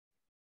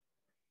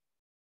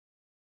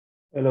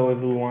Hello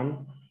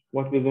everyone.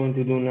 What we're going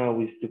to do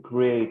now is to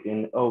create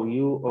an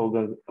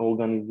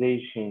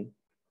organization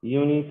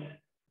unit.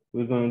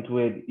 We're going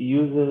to add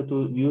users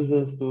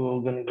to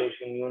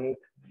organization unit,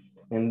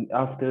 and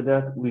after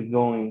that we're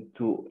going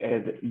to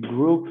add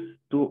groups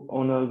to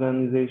an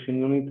organization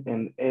unit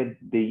and add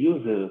the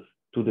users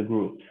to the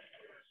groups.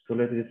 So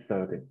let's get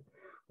started.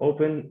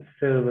 Open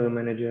Server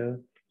Manager.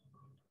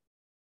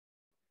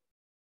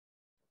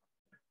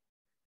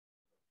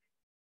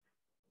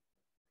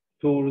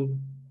 Tools,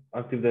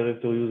 Active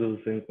Directory users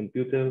and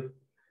computers.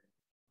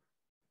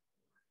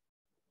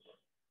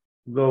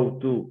 Go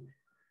to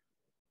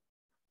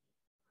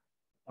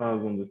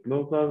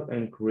Argon.local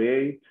and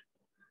create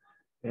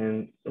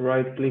and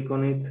right click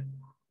on it,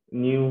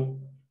 new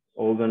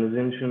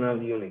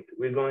organizational unit.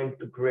 We're going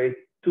to create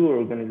two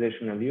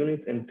organizational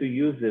units and two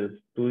users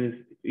to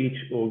each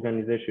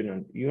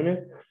organizational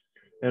unit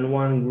and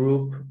one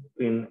group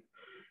in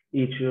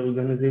each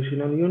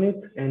organizational unit,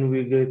 and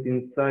we get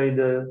inside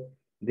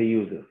the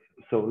users.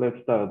 So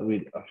let's start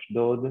with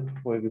Ashdod,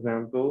 for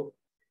example,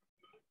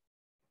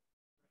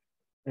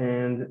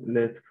 and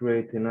let's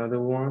create another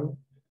one.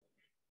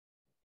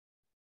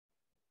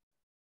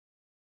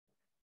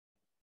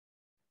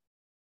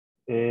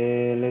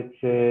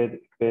 Let's add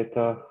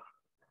Petah.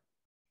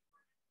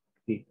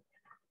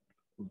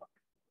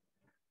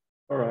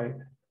 All right,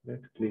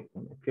 let's click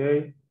on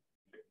OK.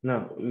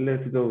 Now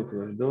let's go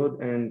to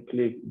Ashdod and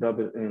click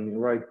double and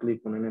right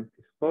click on an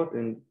empty spot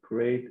and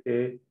create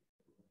a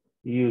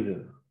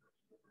user.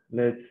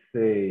 Let's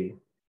say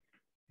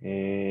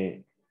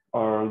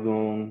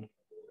Argon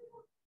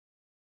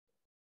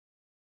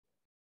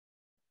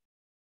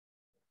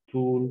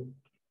tool,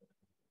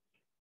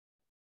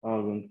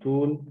 Argon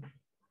tool.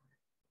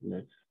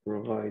 Let's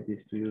provide this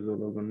to user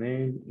logo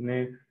name.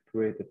 Next,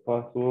 create a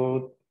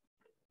password.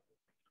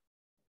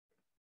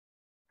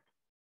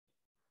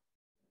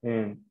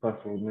 And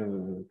password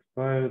never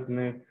expired.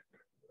 Next,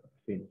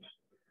 finish.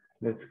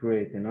 Let's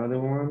create another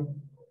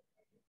one.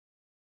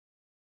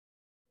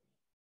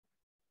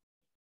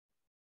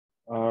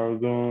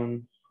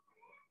 Argon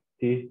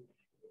thief,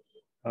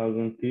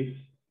 Argon thief.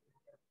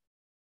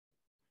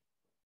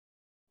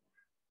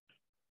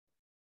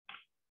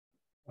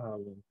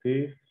 Argon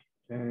thief,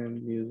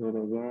 and user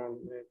logo.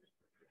 Next,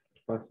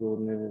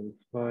 password never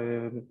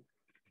expired.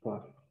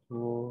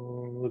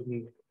 Password,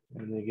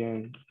 and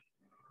again,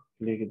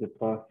 click the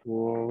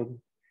password.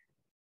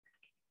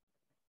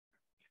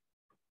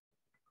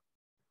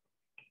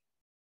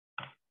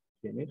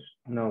 Finish.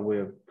 Now we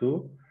have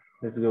two.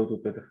 Let's go to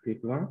Petah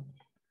Tikva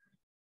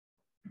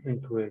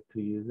and create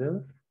two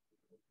users.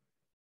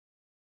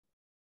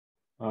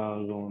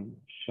 Argon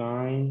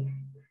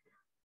shine.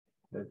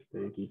 Let's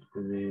take it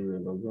to the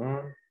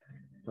logon.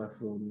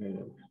 Password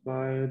never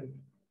expired.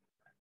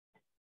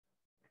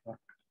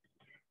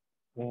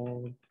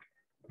 Password.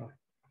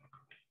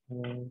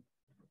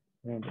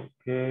 And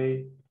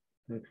okay.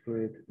 Let's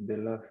create the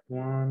last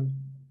one.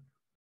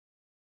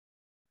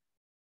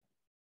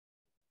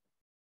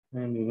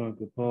 And we're going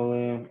to call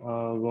him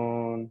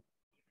Argon.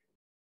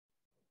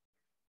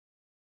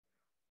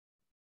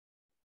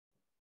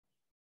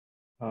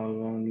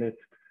 Argon,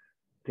 let's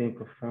think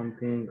of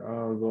something.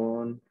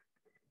 Argon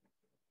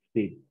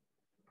speed.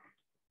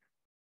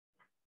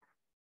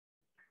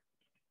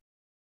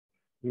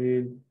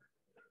 Speed.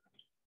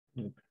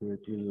 Let's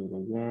create user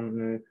logon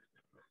next.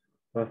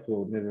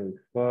 Password never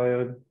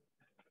expired.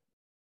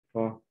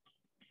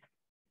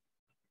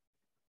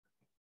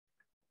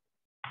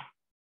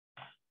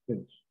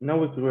 Finish. Now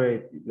we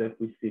create, like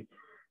we see,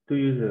 two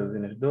users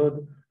in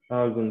Ashdod,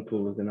 Argon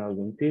tools and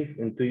Argon thief,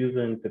 and two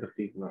users in Petah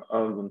Tikva,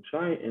 Argon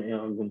shine and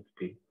Argon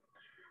speed.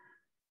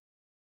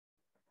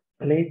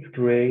 Let's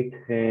create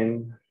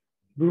a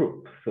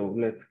group. So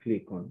let's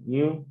click on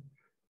new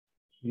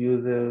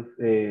users,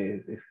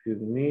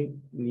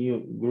 new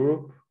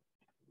group,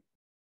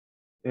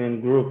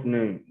 and group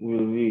name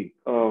will be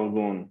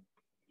Argon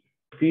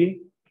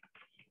T.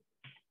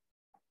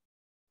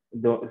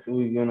 So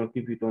we're gonna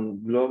keep it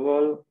on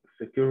global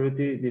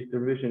security.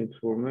 Distribution is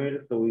for mail,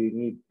 so we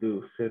need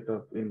to set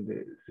up in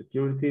the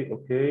security.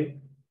 Okay.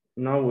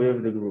 Now we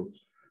have the group.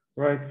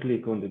 Right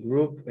click on the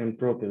group and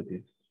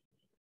properties.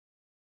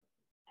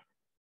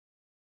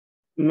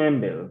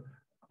 Members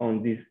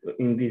on this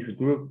in this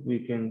group, we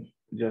can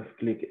just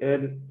click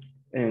add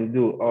and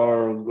do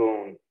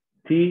Argon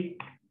T,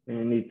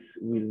 and it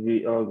will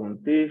be Argon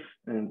thief,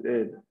 and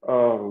add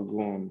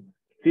Argon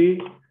T,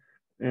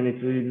 and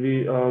it will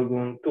be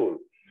Argon tool.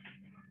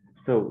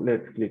 So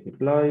let's click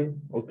apply.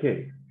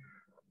 Okay,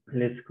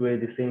 let's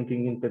create the same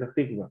thing in Petah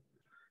Tikva.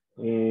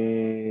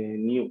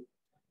 New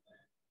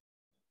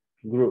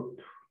group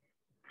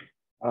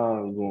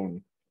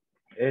Argon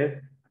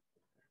S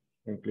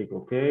and click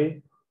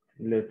OK.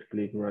 Let's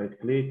click right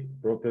click,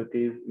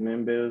 properties,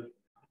 members,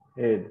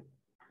 add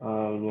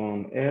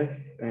Argon S,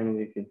 and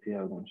we can see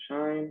Argon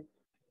shine,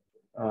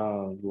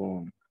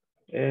 Argon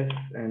S,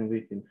 and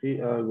we can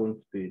see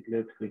Argon speed.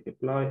 Let's click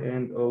apply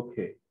and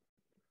OK.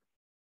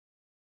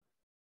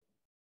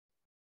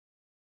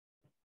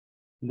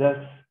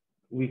 That's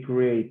we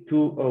create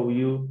two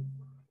OU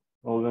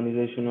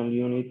organizational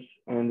units,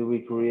 and we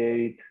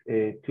create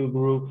two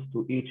groups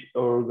to each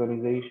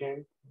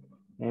organization,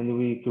 and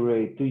we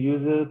create two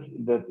users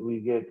that we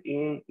get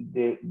in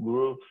the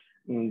groups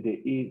in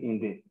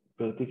the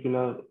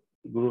particular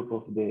group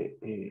of the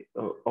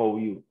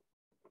OU.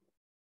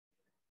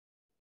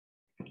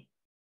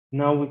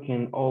 Now we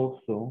can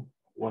also,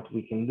 what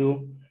we can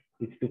do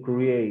is to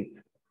create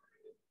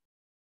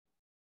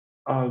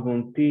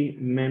Argon T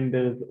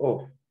members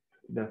of.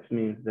 That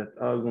means that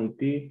Argon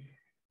T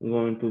is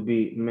going to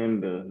be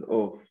members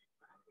of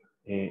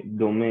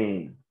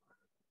domain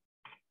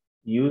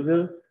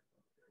users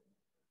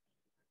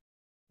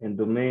and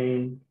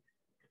domain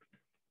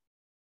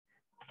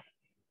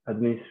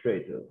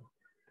administrator,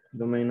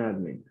 domain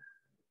admin.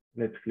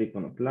 Let's click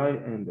on apply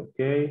and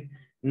okay.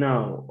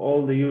 Now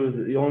all the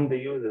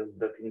users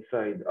that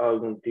inside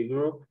Argon T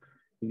group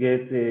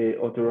get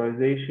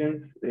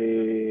authorizations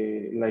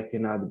like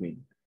an admin.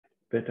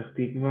 Petach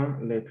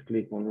Tikva, let's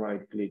click on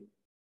right click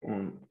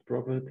on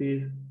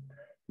properties,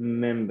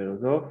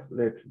 members of,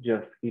 let's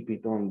just keep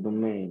it on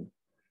domain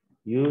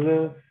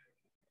users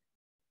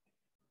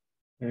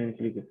and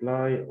click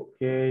apply.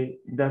 Okay,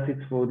 that's it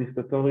for this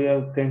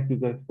tutorial. Thank you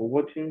guys for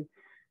watching.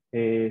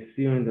 See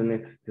you in the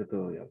next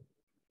tutorial.